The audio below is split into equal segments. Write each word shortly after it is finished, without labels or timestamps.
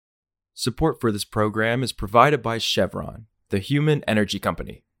Support for this program is provided by Chevron, the human energy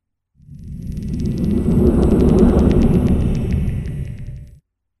company.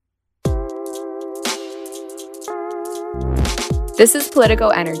 This is Politico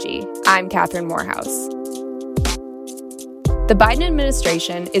Energy. I'm Catherine Morehouse. The Biden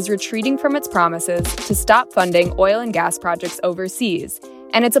administration is retreating from its promises to stop funding oil and gas projects overseas,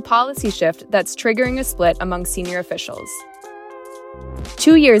 and it's a policy shift that's triggering a split among senior officials.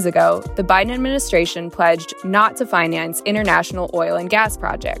 2 years ago, the Biden administration pledged not to finance international oil and gas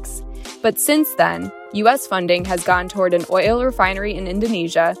projects. But since then, U.S. funding has gone toward an oil refinery in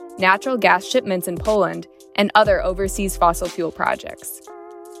Indonesia, natural gas shipments in Poland, and other overseas fossil fuel projects.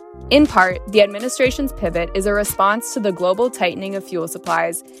 In part, the administration's pivot is a response to the global tightening of fuel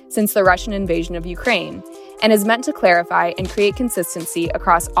supplies since the Russian invasion of Ukraine, and is meant to clarify and create consistency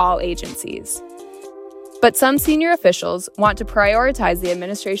across all agencies. But some senior officials want to prioritize the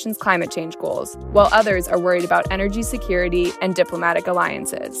administration's climate change goals, while others are worried about energy security and diplomatic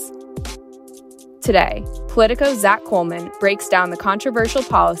alliances. Today, Politico's Zach Coleman breaks down the controversial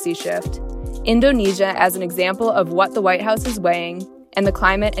policy shift, Indonesia as an example of what the White House is weighing, and the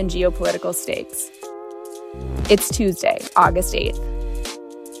climate and geopolitical stakes. It's Tuesday, August 8th.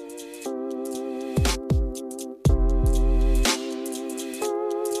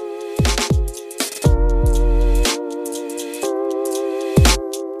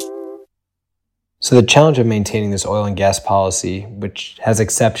 So the challenge of maintaining this oil and gas policy, which has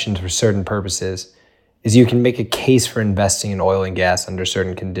exceptions for certain purposes, is you can make a case for investing in oil and gas under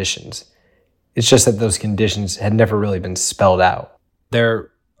certain conditions. It's just that those conditions had never really been spelled out.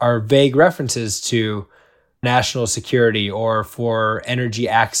 There are vague references to national security or for energy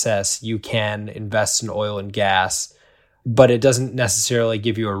access, you can invest in oil and gas, but it doesn't necessarily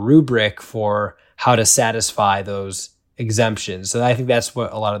give you a rubric for how to satisfy those exemptions. So I think that's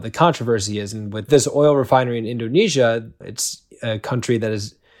what a lot of the controversy is. And with this oil refinery in Indonesia, it's a country that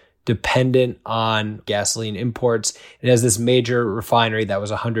is dependent on gasoline imports. It has this major refinery that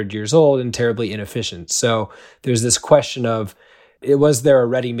was 100 years old and terribly inefficient. So there's this question of, was there a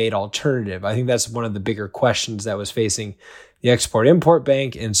ready-made alternative? I think that's one of the bigger questions that was facing the Export-Import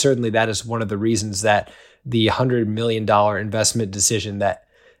Bank. And certainly that is one of the reasons that the $100 million investment decision that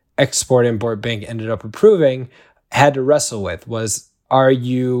Export-Import Bank ended up approving had to wrestle with was, are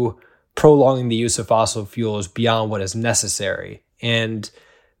you prolonging the use of fossil fuels beyond what is necessary? And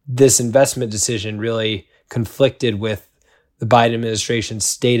this investment decision really conflicted with the Biden administration's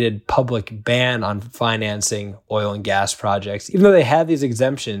stated public ban on financing oil and gas projects. Even though they had these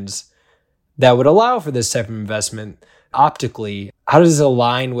exemptions that would allow for this type of investment, optically, how does this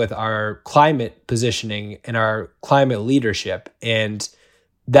align with our climate positioning and our climate leadership? And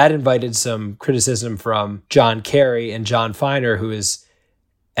that invited some criticism from John Kerry and John Feiner, who is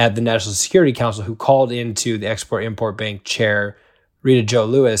at the National Security Council, who called into the Export-Import Bank chair, Rita Jo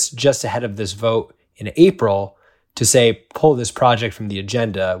Lewis, just ahead of this vote in April to say, pull this project from the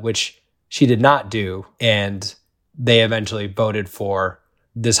agenda, which she did not do. And they eventually voted for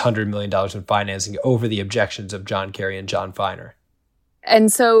this $100 million in financing over the objections of John Kerry and John Feiner.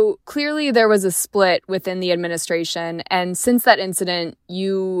 And so clearly there was a split within the administration. And since that incident,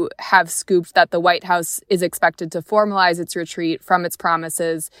 you have scooped that the White House is expected to formalize its retreat from its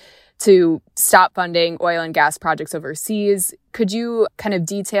promises to stop funding oil and gas projects overseas. Could you kind of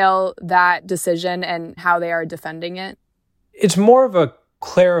detail that decision and how they are defending it? It's more of a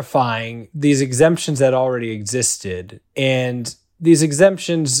clarifying these exemptions that already existed. And these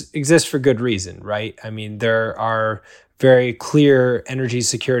exemptions exist for good reason, right? I mean, there are very clear energy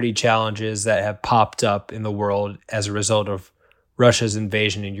security challenges that have popped up in the world as a result of Russia's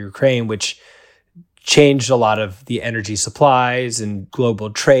invasion in Ukraine, which changed a lot of the energy supplies and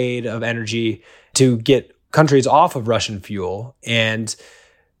global trade of energy to get countries off of Russian fuel. And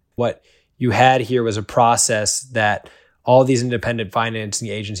what you had here was a process that all these independent financing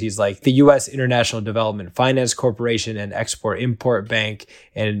agencies like the U.S. International Development Finance Corporation and Export-Import Bank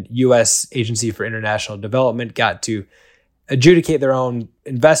and U.S. Agency for International Development got to adjudicate their own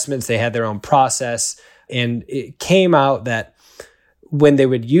investments. They had their own process. And it came out that when they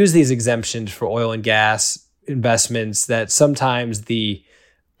would use these exemptions for oil and gas investments, that sometimes the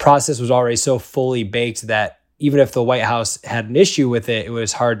process was already so fully baked that even if the White House had an issue with it, it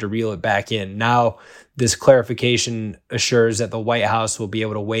was hard to reel it back in. Now, this clarification assures that the White House will be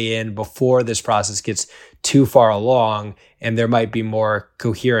able to weigh in before this process gets too far along, and there might be more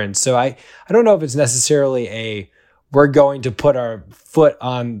coherence. So I don't know if it's necessarily we're going to put our foot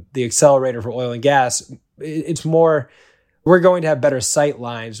on the accelerator for oil and gas. It's more, we're going to have better sight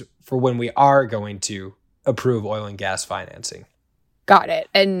lines for when we are going to approve oil and gas financing. Got it.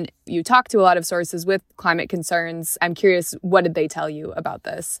 And you talked to a lot of sources with climate concerns. I'm curious, what did they tell you about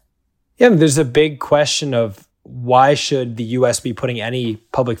this? Yeah, there's a big question of why should the U.S. be putting any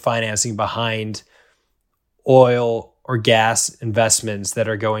public financing behind oil or gas investments that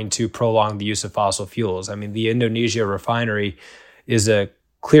are going to prolong the use of fossil fuels? I mean, the Indonesia refinery is a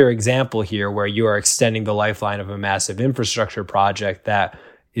clear example here where you are extending the lifeline of a massive infrastructure project that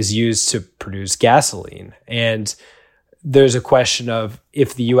is used to produce gasoline. And there's a question of,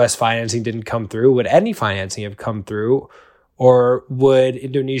 if the U.S. financing didn't come through, would any financing have come through? Or would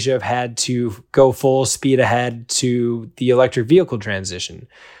Indonesia have had to go full speed ahead to the electric vehicle transition?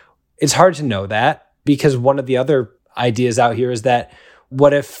 It's hard to know that, because one of the other ideas out here is that,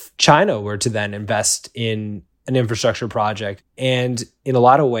 what if China were to then invest in an infrastructure project? And in a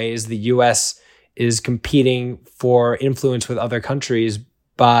lot of ways, the U.S. is competing for influence with other countries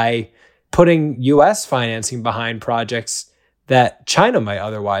by putting U.S. financing behind projects that China might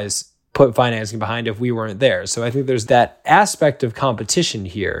otherwise put financing behind if we weren't there. So I think there's that aspect of competition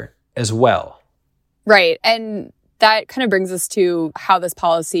here as well. Right. And that kind of brings us to how this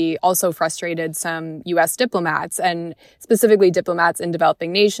policy also frustrated some U.S. diplomats, and specifically diplomats in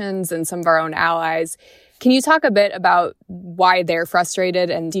developing nations and some of our own allies. Can you talk a bit about why they're frustrated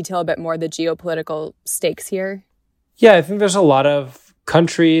and detail a bit more the geopolitical stakes here? Yeah, I think there's a lot of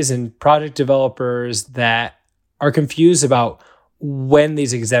countries and project developers that are confused about when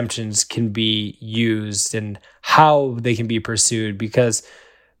these exemptions can be used and how they can be pursued, because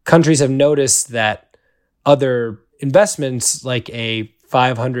countries have noticed that other investments, like a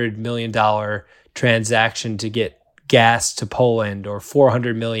 $500 million transaction to get gas to Poland or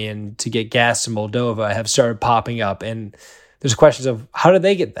 $400 million to get gas to Moldova, have started popping up. And there's questions of, how do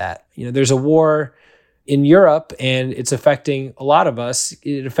they get that? There's a war in Europe, and it's affecting a lot of us.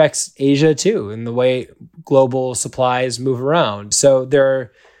 It affects Asia too, in the way global supplies move around. So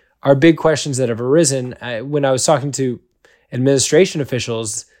there are big questions that have arisen. When I was talking to administration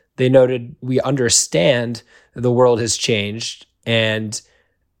officials, they noted, we understand the world has changed and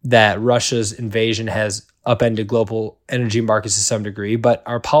that Russia's invasion has upended global energy markets to some degree, but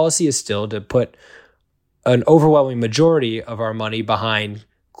our policy is still to put an overwhelming majority of our money behind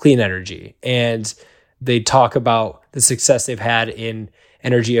clean energy. And they talk about the success they've had in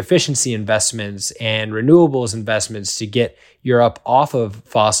energy efficiency investments and renewables investments to get Europe off of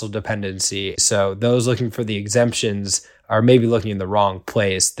fossil dependency. So those looking for the exemptions are maybe looking in the wrong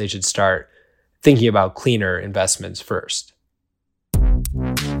place. They should start thinking about cleaner investments first.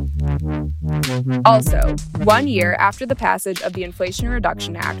 Also, 1 year after the passage of the Inflation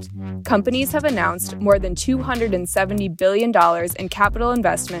Reduction Act, companies have announced more than $270 billion in capital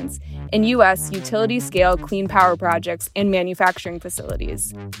investments in U.S. utility-scale clean power projects and manufacturing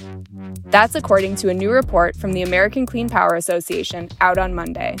facilities. That's according to a new report from the American Clean Power Association out on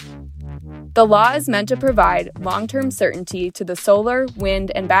Monday. The law is meant to provide long-term certainty to the solar,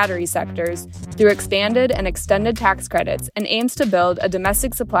 wind, and battery sectors through expanded and extended tax credits, and aims to build a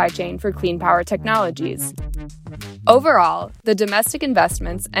domestic supply chain for clean power technologies. Overall, the domestic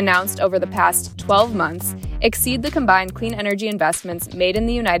investments announced over the past 12 months exceed the combined clean energy investments made in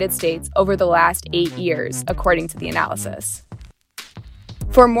the United States over the last 8 years, according to the analysis.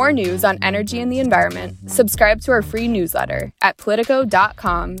 For more news on energy and the environment, subscribe to our free newsletter at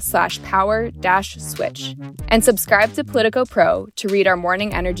politico.com/power-switch, and subscribe to Politico Pro to read our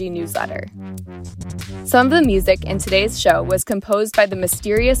morning energy newsletter. Some of the music in today's show was composed by the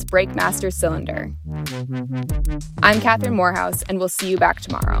mysterious Breakmaster Cylinder. I'm Catherine Morehouse, and we'll see you back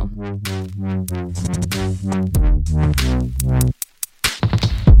tomorrow.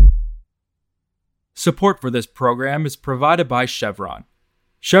 Support for this program is provided by Chevron.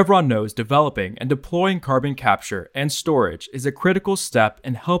 Chevron knows developing and deploying carbon capture and storage is a critical step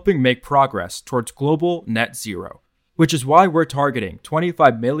in helping make progress towards global net zero, which is why we're targeting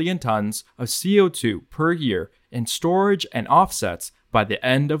 25 million tons of CO2 per year in storage and offsets by the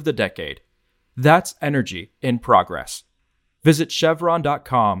end of the decade. That's energy in progress. Visit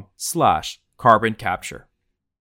chevron.com/carbon capture.